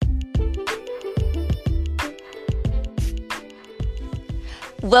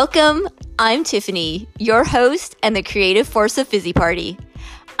Welcome, I'm Tiffany, your host and the creative force of Fizzy Party.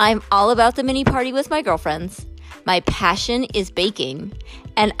 I'm all about the mini party with my girlfriends. My passion is baking,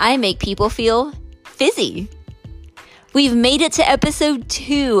 and I make people feel fizzy. We've made it to episode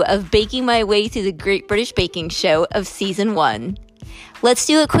 2 of Baking My Way Through the Great British Baking Show of season 1. Let's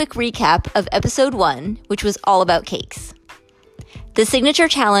do a quick recap of episode 1, which was all about cakes. The signature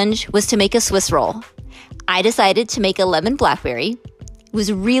challenge was to make a Swiss roll. I decided to make a lemon blackberry. It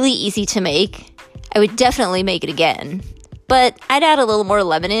was really easy to make. I would definitely make it again. But I'd add a little more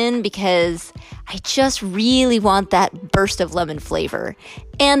lemon in because I just really want that burst of lemon flavor.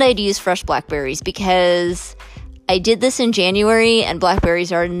 And I'd use fresh blackberries because I did this in January and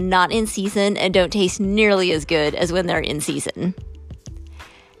blackberries are not in season and don't taste nearly as good as when they're in season.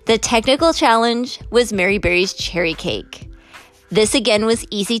 The technical challenge was Mary Berry's cherry cake. This again was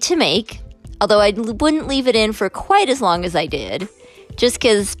easy to make, although I wouldn't leave it in for quite as long as I did, just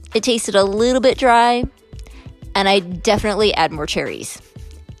because it tasted a little bit dry, and I definitely add more cherries.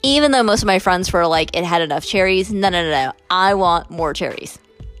 Even though most of my friends were like, it had enough cherries, no, I want more cherries.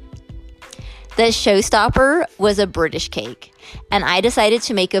 The showstopper was a British cake, and I decided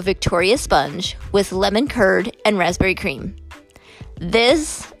to make a Victoria sponge with lemon curd and raspberry cream.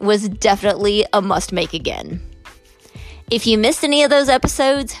 This was definitely a must make again. If you missed any of those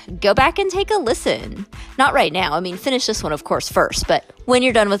episodes, go back and take a listen. Not right now, finish this one of course first, but when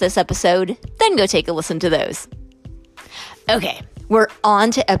you're done with this episode, then go take a listen to those. Okay, we're on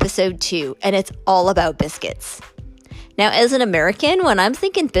to episode 2, and it's all about biscuits. Now, as an American, when I'm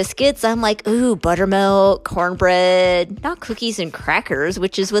thinking biscuits, I'm like, ooh, buttermilk, cornbread, not cookies and crackers,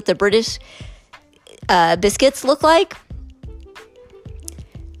 which is what the British biscuits look like.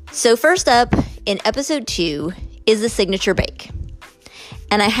 So first up, in episode 2, is the signature bake.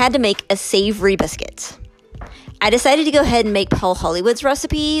 And I had to make a savory biscuit. I decided to go ahead and make Paul Hollywood's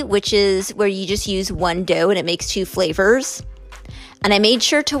recipe, which is where you just use one dough and it makes 2 flavors. And I made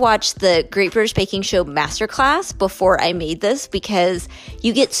sure to watch the Great British Baking Show Masterclass before I made this because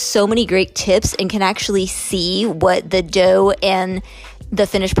you get so many great tips and can actually see what the dough and the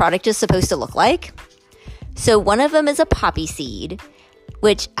finished product is supposed to look like. So one of them is a poppy seed,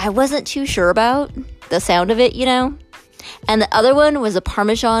 which I wasn't too sure about, the sound of it, And the other one was a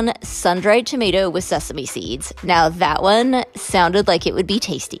Parmesan sun-dried tomato with sesame seeds. Now that one sounded like it would be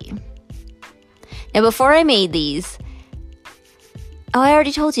tasty. Now before I made these, I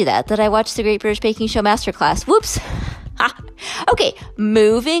already told you that I watched the Great British Baking Show Masterclass. Whoops. Okay,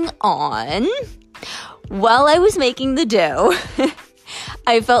 moving on. While I was making the dough,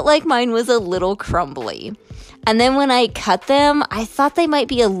 I felt like mine was a little crumbly. And then when I cut them, I thought they might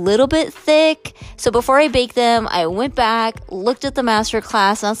be a little bit thick. So before I baked them, I went back, looked at the master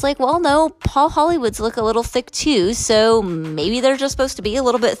class, and I was like, well, no, Paul Hollywood's look a little thick too, so maybe they're just supposed to be a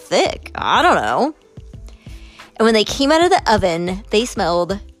little bit thick. I don't know. And when they came out of the oven, they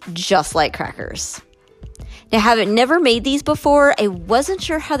smelled just like crackers. Now, having never made these before, I wasn't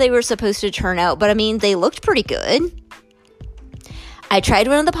sure how they were supposed to turn out, but they looked pretty good. I tried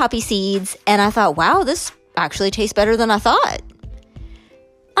one of the poppy seeds, and I thought, wow, this actually tastes better than I thought.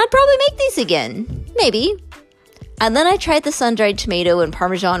 I'd probably make these again. Maybe. And then I tried the sun-dried tomato and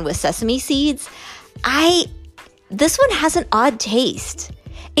Parmesan with sesame seeds. This one has an odd taste.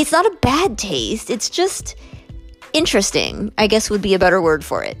 It's not a bad taste. It's just interesting, I guess would be a better word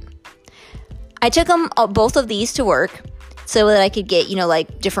for it. I took both of these to work so that I could get,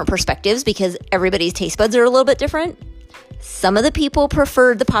 different perspectives because everybody's taste buds are a little bit different. Some of the people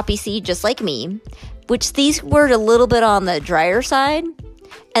preferred the poppy seed just like me, which these were a little bit on the drier side.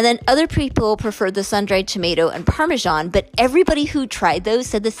 And then other people preferred the sun-dried tomato and Parmesan, but everybody who tried those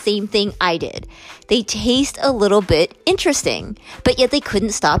said the same thing I did. They taste a little bit interesting, but yet they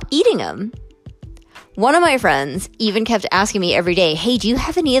couldn't stop eating them. One of my friends even kept asking me every day, hey, do you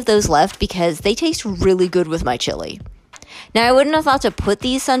have any of those left? Because they taste really good with my chili. Now, I wouldn't have thought to put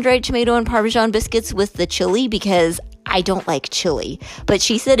these sun-dried tomato and Parmesan biscuits with the chili because I don't like chili, but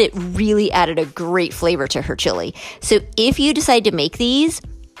she said it really added a great flavor to her chili. So if you decide to make these,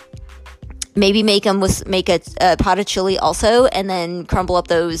 maybe make a pot of chili also, and then crumble up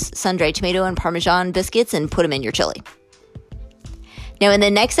those sun-dried tomato and Parmesan biscuits and put them in your chili. Now in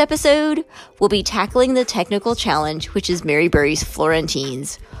the next episode, we'll be tackling the technical challenge, which is Mary Berry's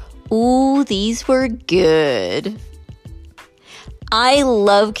Florentines. Ooh, these were good. I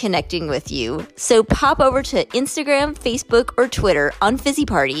love connecting with you, so pop over to Instagram, Facebook, or Twitter on Fizzy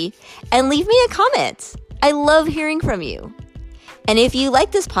Party and leave me a comment. I love hearing from you. And if you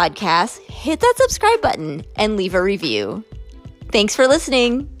like this podcast, hit that subscribe button and leave a review. Thanks for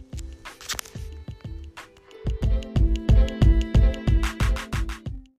listening.